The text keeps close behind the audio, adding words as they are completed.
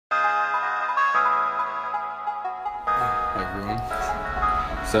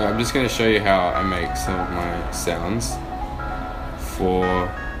So I'm just going to show you how I make some of my sounds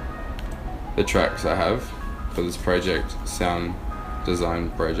for the tracks I have for this project, sound design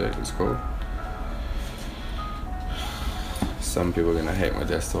project it's called. Some people are going to hate my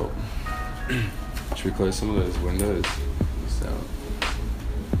desktop. Should we close some of those windows?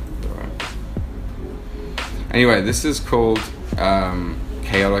 Alright. Anyway, this is called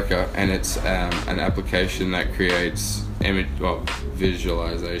Choactia, and it's an application that creates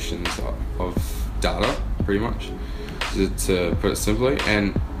visualizations of data, pretty much, to put it simply.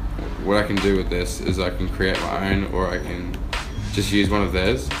 And what I can do with this is I can create my own, or I can just use one of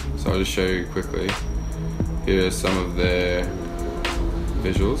theirs. So I'll just show you quickly. Here are some of their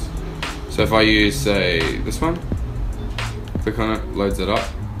visuals. So if I use, say, this one, click on it, loads it up,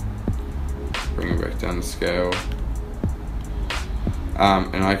 bring it back down to scale,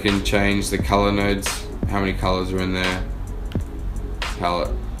 and I can change the color nodes, how many colors are in there,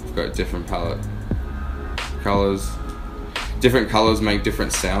 palette. I've got different palette colors. Different colors make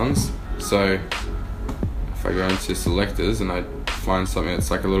different sounds. So if I go into selectors and I find something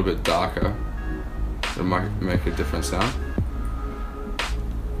that's like a little bit darker, it might make a different sound.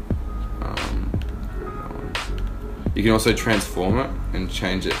 You can also transform it and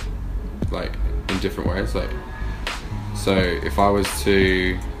change it like in different ways. Like, so if I was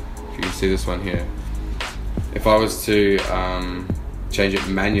to, if you can see this one here, if I was to change it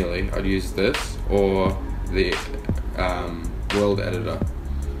manually, I'd use this, or the world editor,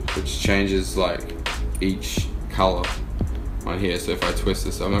 which changes like each color on here. So if I twist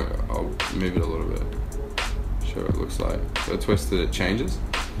this, I'll move it a little bit, show what it looks like. So I twist it, it changes.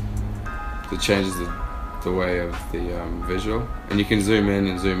 It changes the way of the visual, and you can zoom in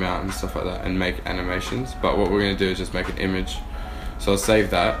and zoom out and stuff like that and make animations. But what we're going to do is just make an image. So I'll save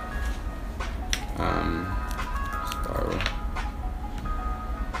that, spiral,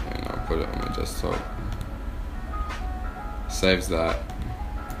 and I'll put it on my desktop. Saves that,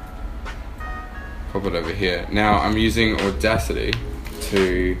 pop it over here. Now I'm using Audacity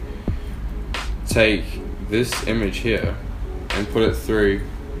to take this image here and put it through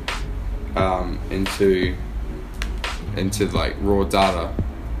into like raw data,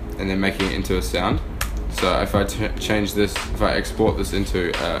 and then making it into a sound. So if I change this, if I export this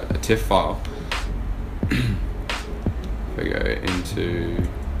into a TIFF file, if I go into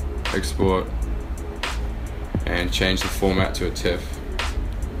export and change the format to a TIFF,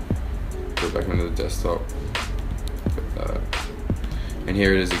 go back into the desktop, put that, and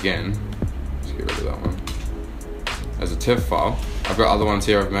here it is again. Let's get rid of that one. As a TIFF file, I've got other ones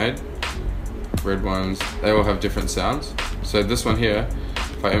here I've made. Red ones, they all have different sounds. So this one here,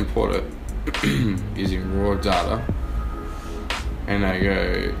 if I import it using raw data, and I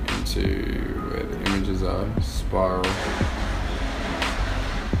go into where the images are, spiral,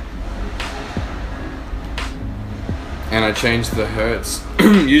 and I change the hertz.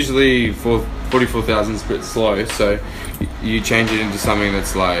 Usually for 44,000 is a bit slow, so you change it into something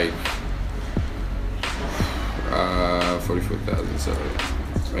that's like 44,000, so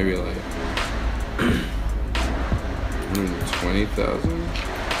maybe like 120,000,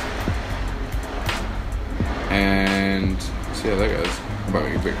 and see how that goes. Might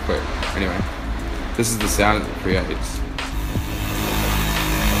make a big clip. Anyway, this is the sound it creates.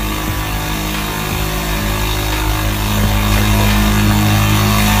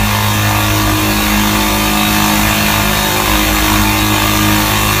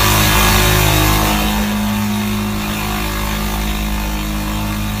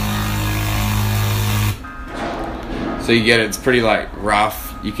 So you get it, it's pretty like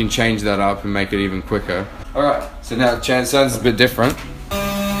rough. You can change that up and make it even quicker. Alright, so now it sounds a bit different.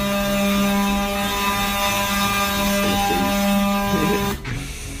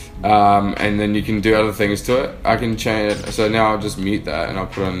 And then you can do other things to it. I can change it, so now I'll just mute that and I'll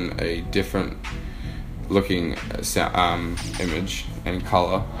put on a different looking image and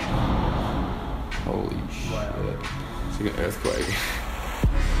color. Holy shit, it's like an earthquake.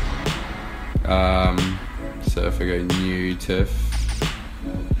 So if I go new TIFF,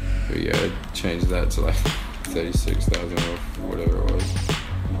 here we go, change that to like 36,000 or whatever it was.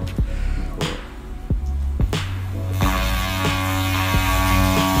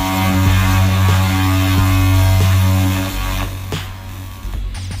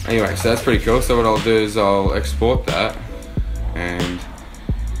 Anyway, so that's pretty cool. So what I'll do is I'll export that and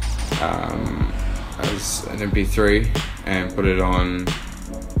as an MP3 and put it on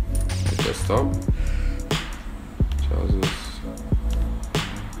the desktop.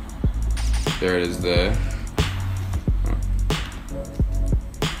 There it is there.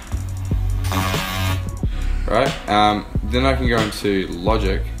 Right. then I can go into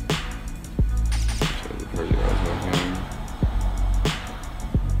Logic. So the project I was working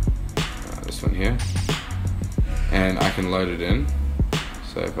on, this one here, and I can load it in.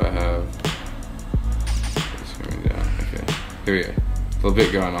 So if I have, it's coming down. Okay, here we go. A little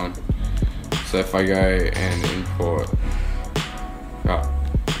bit going on. So if I go and import,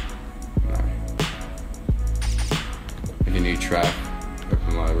 make a new track,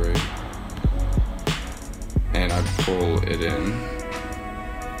 open library, and I pull it in.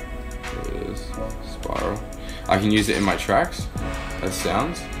 There it is, spiral. I can use it in my tracks as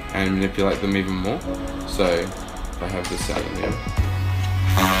sounds and manipulate them even more. So if I have this sound in here,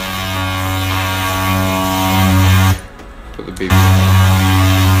 put the BPM.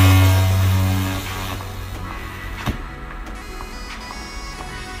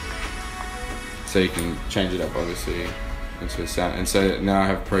 So you can change it up obviously into a sound, and so now I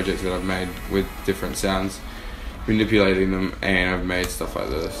have projects that I've made with different sounds, manipulating them, and I've made stuff like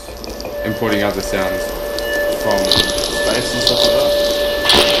this, importing other sounds from space and stuff like that.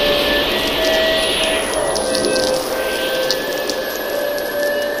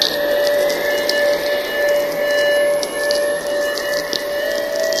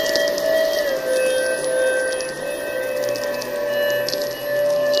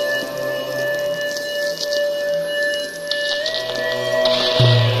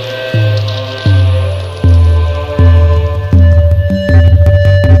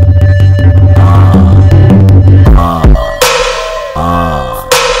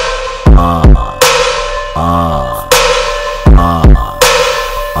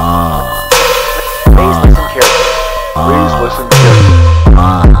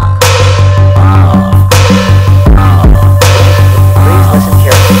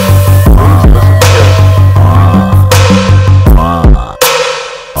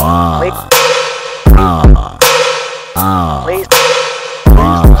 Wait.